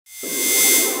Hey,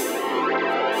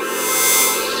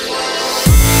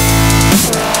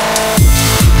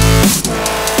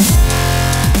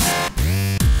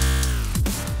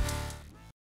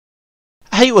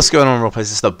 what's going on, roleplayers?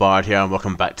 It's the Bard here, and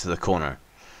welcome back to the corner.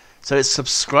 So it's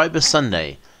Subscriber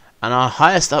Sunday, and our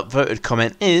highest upvoted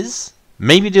comment is: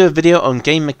 maybe do a video on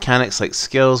game mechanics like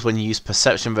skills when you use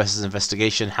perception versus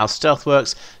investigation, how stealth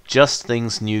works, just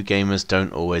things new gamers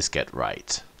don't always get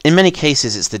right. In many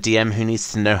cases, it's the DM who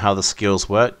needs to know how the skills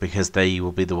work because they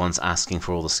will be the ones asking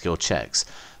for all the skill checks.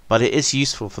 But it is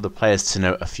useful for the players to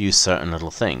know a few certain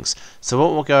little things. So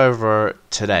what we'll go over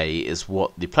today is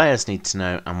what the players need to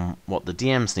know and what the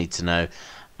DMs need to know,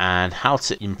 and how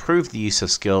to improve the use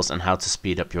of skills and how to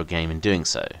speed up your game in doing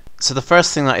so. So the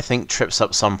first thing that I think trips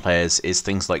up some players is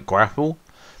things like grapple,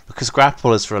 because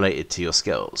grapple is related to your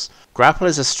skills. Grapple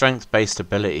is a strength-based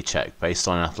ability check based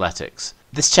on athletics.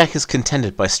 This check is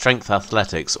contended by strength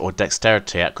athletics or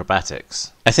dexterity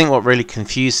acrobatics. I think what really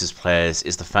confuses players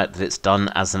is the fact that it's done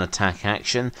as an attack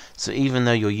action, so even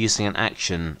though you're using an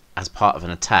action as part of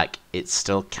an attack, it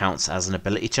still counts as an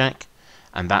ability check,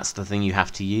 and that's the thing you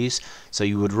have to use. So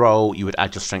you would roll, you would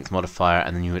add your strength modifier,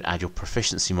 and then you would add your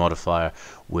proficiency modifier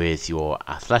with your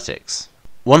athletics.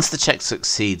 Once the check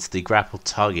succeeds, the grapple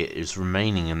target is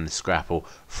remaining in this grapple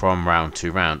from round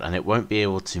to round, and it won't be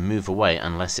able to move away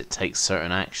unless it takes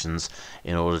certain actions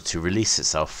in order to release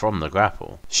itself from the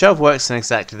grapple. Shove works in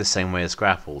exactly the same way as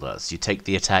grapple does. You take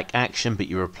the attack action, but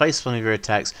you replace one of your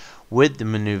attacks with the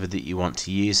maneuver that you want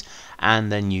to use,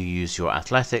 and then you use your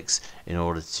athletics in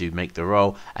order to make the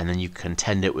roll, and then you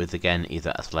contend it with, again,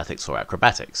 either athletics or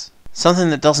acrobatics. Something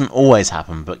that doesn't always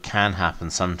happen but can happen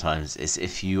sometimes is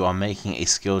if you are making a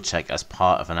skill check as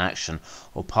part of an action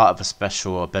or part of a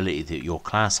special ability that your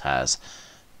class has,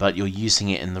 but you're using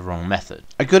it in the wrong method.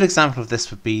 A good example of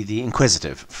this would be the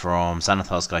Inquisitive from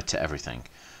Xanathar's Guide to Everything,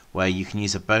 where you can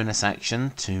use a bonus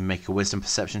action to make a wisdom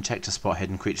perception check to spot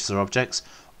hidden creatures or objects,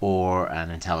 or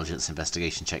an intelligence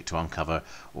investigation check to uncover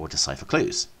or decipher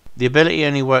clues. The ability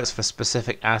only works for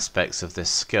specific aspects of this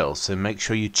skill, so make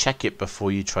sure you check it before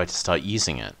you try to start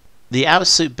using it. The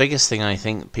absolute biggest thing I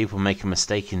think people make a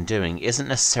mistake in doing isn't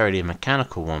necessarily a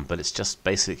mechanical one, but it's just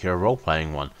basically a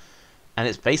role-playing one. And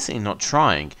it's basically not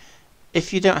trying.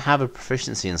 If you don't have a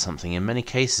proficiency in something, in many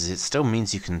cases it still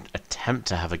means you can attempt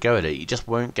to have a go at it. You just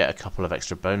won't get a couple of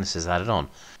extra bonuses added on.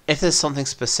 If there's something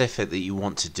specific that you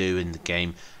want to do in the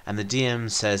game, and the DM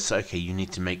says, okay, you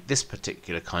need to make this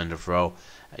particular kind of roll,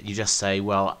 you just say,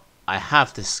 well, I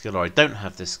have this skill or I don't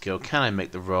have this skill, can I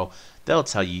make the roll? They'll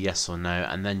tell you yes or no,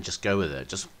 and then just go with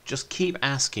it. Just keep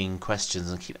asking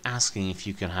questions and keep asking if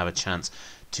you can have a chance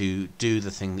to do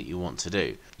the thing that you want to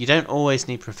do. You don't always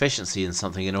need proficiency in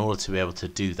something in order to be able to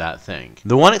do that thing.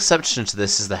 The one exception to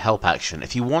this is the help action.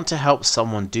 If you want to help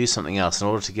someone do something else in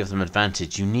order to give them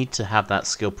advantage, you need to have that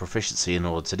skill proficiency in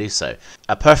order to do so.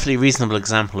 A perfectly reasonable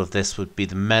example of this would be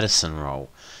the medicine roll.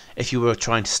 If you were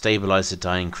trying to stabilize a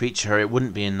dying creature, it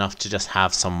wouldn't be enough to just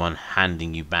have someone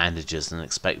handing you bandages and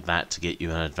expect that to get you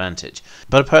an advantage.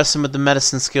 But a person with the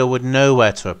medicine skill would know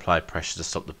where to apply pressure to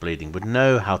stop the bleeding, would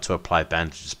know how to apply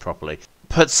bandages properly.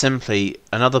 Put simply,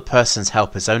 another person's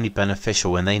help is only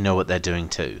beneficial when they know what they're doing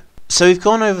too. So we've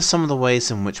gone over some of the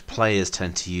ways in which players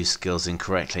tend to use skills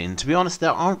incorrectly, and to be honest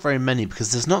there aren't very many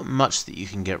because there's not much that you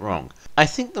can get wrong. I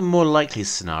think the more likely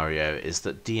scenario is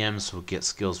that DMs will get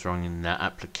skills wrong in their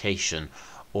application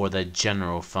or their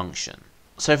general function.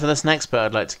 So for this next bit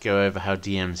I'd like to go over how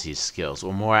DMs use skills,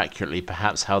 or more accurately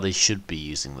perhaps how they should be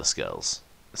using the skills.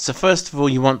 So first of all,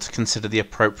 you want to consider the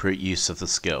appropriate use of the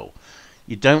skill.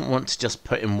 You don't want to just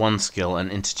put in one skill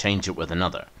and interchange it with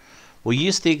another. We'll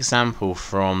use the example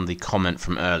from the comment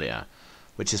from earlier,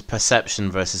 which is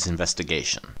perception versus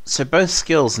investigation. So both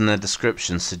skills in their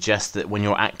description suggest that when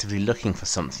you're actively looking for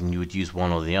something you would use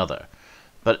one or the other.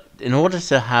 But in order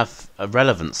to have a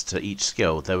relevance to each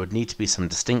skill, there would need to be some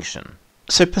distinction.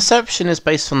 So perception is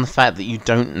based on the fact that you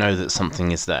don't know that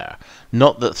something is there,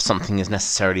 not that something is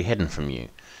necessarily hidden from you.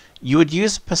 You would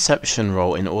use a perception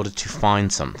roll in order to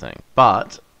find something,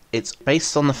 but it's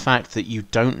based on the fact that you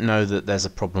don't know that there's a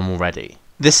problem already.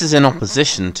 This is in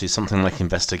opposition to something like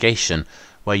investigation,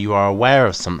 where you are aware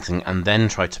of something and then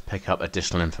try to pick up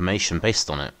additional information based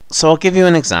on it. So I'll give you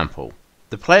an example.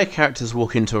 The player characters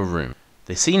walk into a room.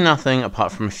 They see nothing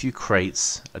apart from a few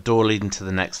crates, a door leading to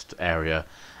the next area,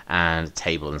 and a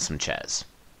table and some chairs.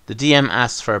 The DM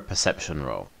asks for a perception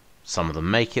roll. Some of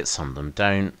them make it, some of them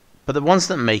don't, but the ones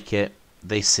that make it,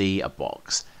 they see a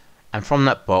box, and from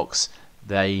that box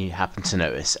they happen to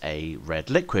notice a red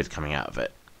liquid coming out of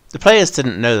it. The players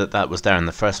didn't know that that was there in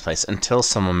the first place until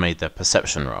someone made their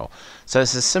perception roll, so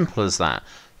it's as simple as that.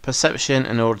 perception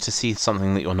in order to see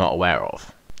something that you're not aware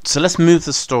of. So let's move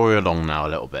the story along now a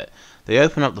little bit. They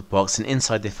open up the box and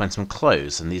inside they find some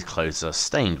clothes, and these clothes are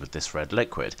stained with this red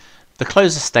liquid. The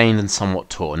clothes are stained and somewhat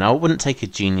torn. Now it wouldn't take a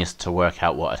genius to work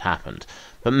out what had happened,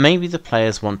 but maybe the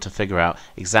players want to figure out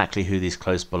exactly who these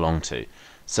clothes belong to.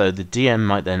 So the DM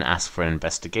might then ask for an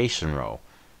investigation roll.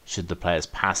 Should the players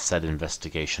pass said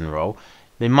investigation roll,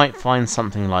 they might find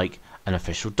something like an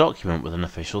official document with an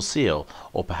official seal,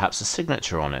 or perhaps a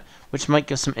signature on it, which might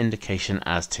give some indication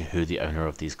as to who the owner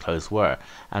of these clothes were,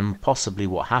 and possibly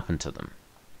what happened to them.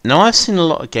 Now I've seen a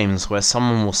lot of games where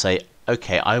someone will say,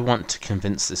 okay, I want to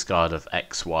convince this guard of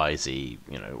X, Y, Z,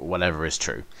 whatever is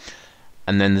true.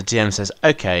 And then the DM says,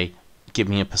 okay, give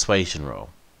me a persuasion roll.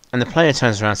 And the player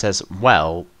turns around and says,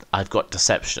 well, I've got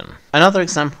deception. Another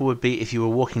example would be if you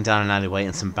were walking down an alleyway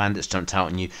and some bandits jumped out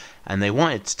on you and they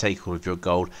wanted to take all of your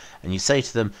gold, and you say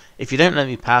to them, if you don't let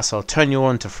me pass, I'll turn you all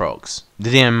into frogs.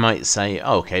 The DM might say,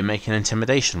 oh, okay, make an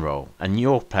intimidation roll, and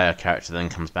your player character then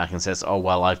comes back and says, oh,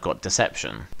 well, I've got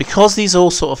deception. Because these all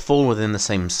sort of fall within the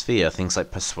same sphere, things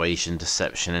like persuasion,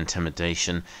 deception,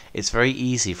 intimidation, it's very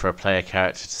easy for a player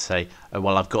character to say, oh,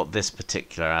 well, I've got this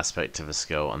particular aspect of a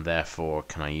skill, and therefore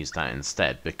can I use that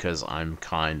instead, because I'm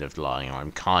kind of lying, or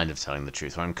I'm kind of telling the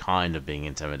truth, or I'm kind of being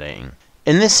intimidating.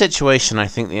 In this situation, I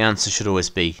think the answer should always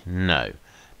be no.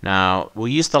 Now, we'll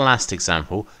use the last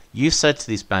example. You've said to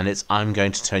these bandits, I'm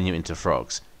going to turn you into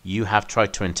frogs. You have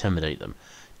tried to intimidate them.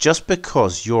 Just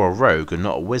because you're a rogue and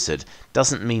not a wizard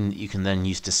doesn't mean that you can then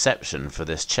use deception for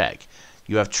this check.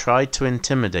 You have tried to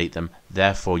intimidate them,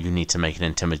 therefore you need to make an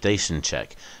intimidation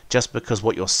check. Just because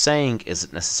what you're saying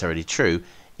isn't necessarily true,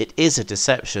 it is a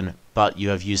deception, but you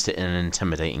have used it in an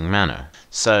intimidating manner.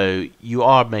 So you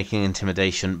are making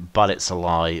intimidation, but it's a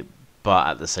lie, but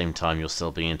at the same time you're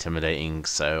still being intimidating,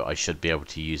 so I should be able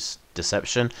to use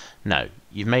deception. No,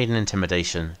 you've made an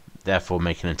intimidation, therefore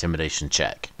make an intimidation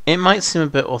check. It might seem a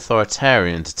bit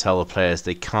authoritarian to tell the players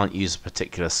they can't use a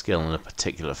particular skill in a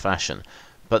particular fashion,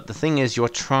 but the thing is, you're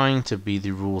trying to be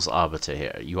the rules arbiter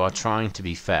here. You are trying to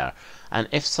be fair. And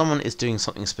if someone is doing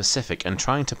something specific and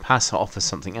trying to pass it off as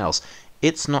something else,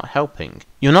 it's not helping.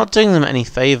 You're not doing them any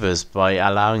favors by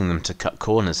allowing them to cut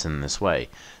corners in this way.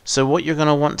 So what you're going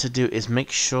to want to do is make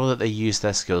sure that they use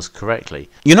their skills correctly.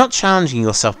 You're not challenging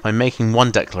yourself by making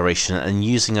one declaration and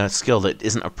using a skill that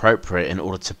isn't appropriate in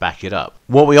order to back it up.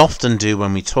 What we often do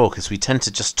when we talk is we tend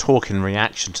to just talk in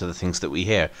reaction to the things that we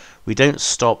hear. We don't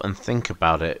stop and think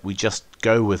about it, we just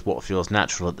go with what feels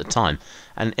natural at the time.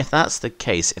 And if that's the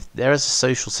case, if there is a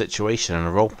social situation in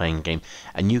a role-playing game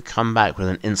and you come back with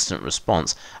an instant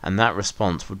response, and that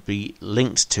response would be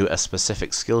linked to a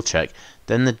specific skill check,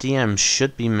 then the DM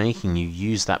should be making you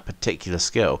use that particular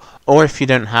skill. Or if you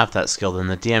don't have that skill, then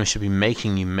the DM should be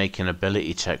making you make an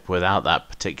ability check without that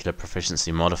particular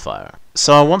proficiency modifier.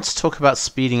 So I want to talk about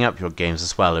speeding up your games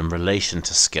as well in relation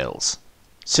to skills.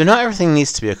 So not everything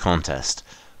needs to be a contest.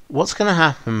 What's going to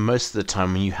happen most of the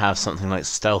time when you have something like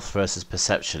stealth versus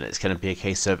perception, it's going to be a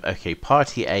case of, okay,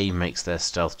 party A makes their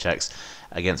stealth checks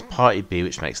against party B,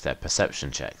 which makes their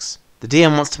perception checks. The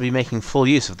DM wants to be making full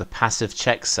use of the passive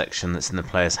checks section that's in the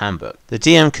player's handbook. The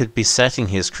DM could be setting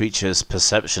his creature's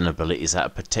perception abilities at a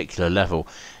particular level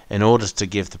in order to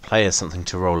give the player something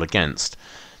to roll against.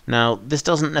 Now, this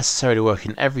doesn't necessarily work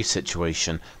in every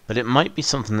situation, but it might be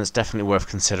something that's definitely worth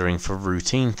considering for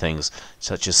routine things,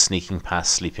 such as sneaking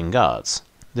past sleeping guards.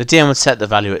 The DM would set the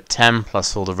value at 10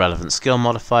 plus all the relevant skill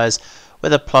modifiers,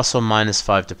 with a plus or minus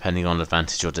 5 depending on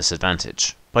advantage or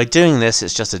disadvantage. By doing this,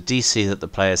 it's just a DC that the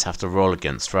players have to roll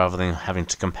against, rather than having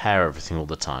to compare everything all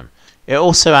the time. It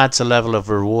also adds a level of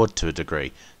reward to a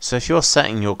degree, so if you're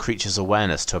setting your creature's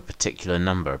awareness to a particular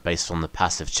number based on the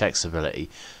passive checks ability,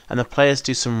 and the players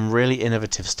do some really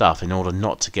innovative stuff in order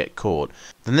not to get caught,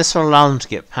 then this will allow them to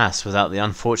get past without the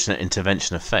unfortunate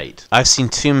intervention of fate. I've seen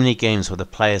too many games where the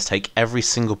players take every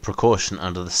single precaution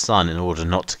under the sun in order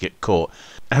not to get caught,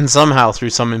 and somehow through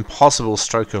some impossible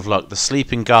stroke of luck, the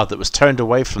sleeping guard that was turned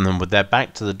away from them with their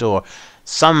back to the door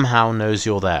somehow knows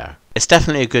you're there. It's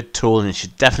definitely a good tool and it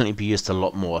should definitely be used a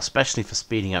lot more, especially for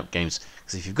speeding up games,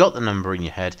 because if you've got the number in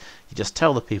your head, you just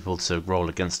tell the people to roll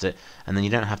against it, and then you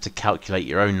don't have to calculate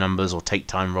your own numbers or take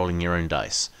time rolling your own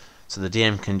dice. So the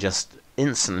DM can just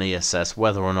instantly assess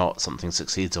whether or not something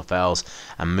succeeds or fails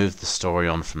and move the story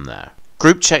on from there.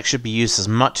 Group checks should be used as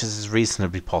much as is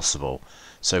reasonably possible.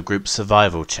 So group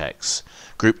survival checks,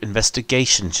 group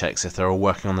investigation checks if they're all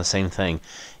working on the same thing.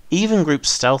 Even group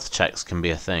stealth checks can be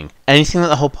a thing. Anything that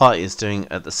the whole party is doing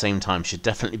at the same time should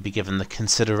definitely be given the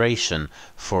consideration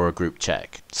for a group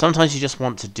check. Sometimes you just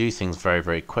want to do things very,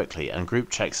 very quickly, and group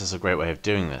checks is a great way of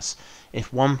doing this.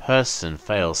 If one person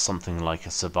fails something like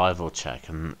a survival check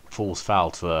and falls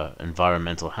foul to an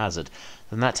environmental hazard,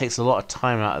 then that takes a lot of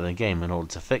time out of the game in order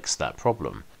to fix that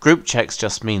problem. Group checks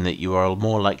just mean that you are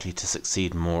more likely to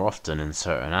succeed more often in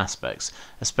certain aspects,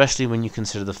 especially when you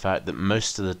consider the fact that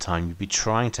most of the time you'd be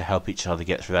trying to help each other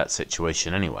get through that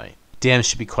situation anyway. DMs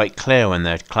should be quite clear when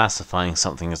they're classifying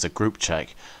something as a group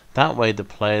check. That way the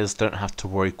players don't have to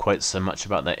worry quite so much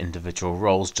about their individual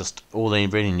roles, just all they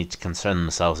really need to concern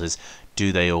themselves is,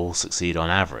 do they all succeed on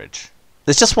average?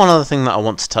 There's just one other thing that I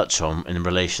want to touch on in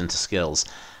relation to skills,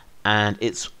 and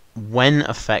it's when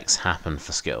effects happen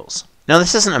for skills. Now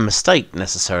this isn't a mistake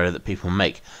necessarily that people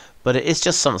make, but it is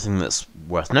just something that's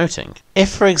worth noting. If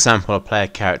for example a player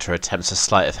character attempts a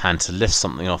sleight of hand to lift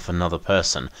something off another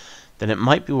person, then it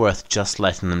might be worth just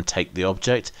letting them take the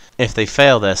object. If they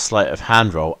fail their sleight of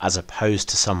hand roll as opposed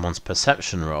to someone's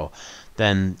perception roll,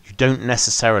 then you don't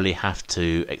necessarily have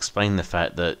to explain the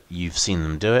fact that you've seen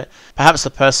them do it. Perhaps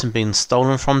the person being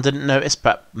stolen from didn't notice,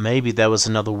 but maybe there was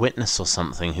another witness or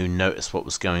something who noticed what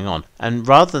was going on. And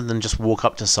rather than just walk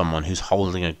up to someone who's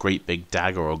holding a great big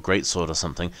dagger or greatsword or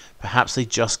something, perhaps they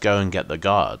just go and get the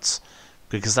guards,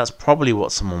 because that's probably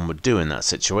what someone would do in that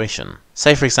situation.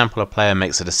 Say for example a player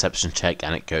makes a deception check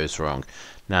and it goes wrong.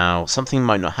 Now something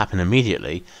might not happen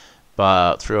immediately,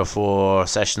 but 3 or 4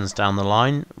 sessions down the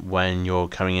line, when you're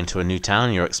coming into a new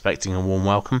town, you're expecting a warm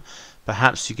welcome,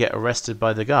 perhaps you get arrested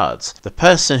by the guards. The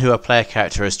person who a player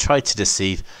character has tried to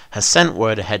deceive has sent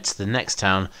word ahead to the next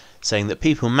town saying that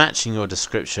people matching your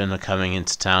description are coming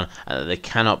into town and that they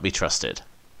cannot be trusted.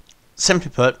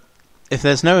 Simply put, if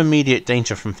there's no immediate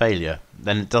danger from failure,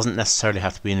 then it doesn't necessarily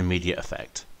have to be an immediate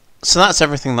effect. So that's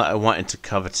everything that I wanted to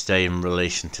cover today in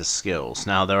relation to skills.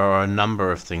 Now there are a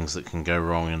number of things that can go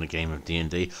wrong in a game of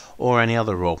D&D, or any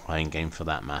other role-playing game for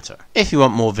that matter. If you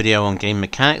want more video on game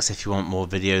mechanics, if you want more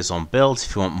videos on builds,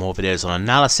 if you want more videos on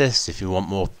analysis, if you want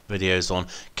more videos on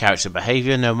character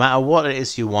behavior, no matter what it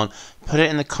is you want, put it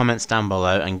in the comments down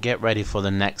below and get ready for the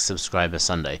next Subscriber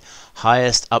Sunday.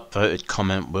 Highest upvoted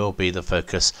comment will be the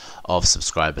focus of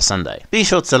Subscriber Sunday. Be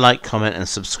sure to like, comment and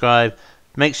subscribe.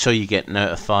 Make sure you get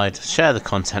notified, share the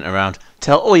content around,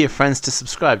 tell all your friends to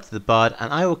subscribe to the Bard,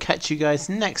 and I will catch you guys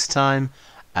next time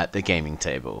at the gaming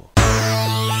table.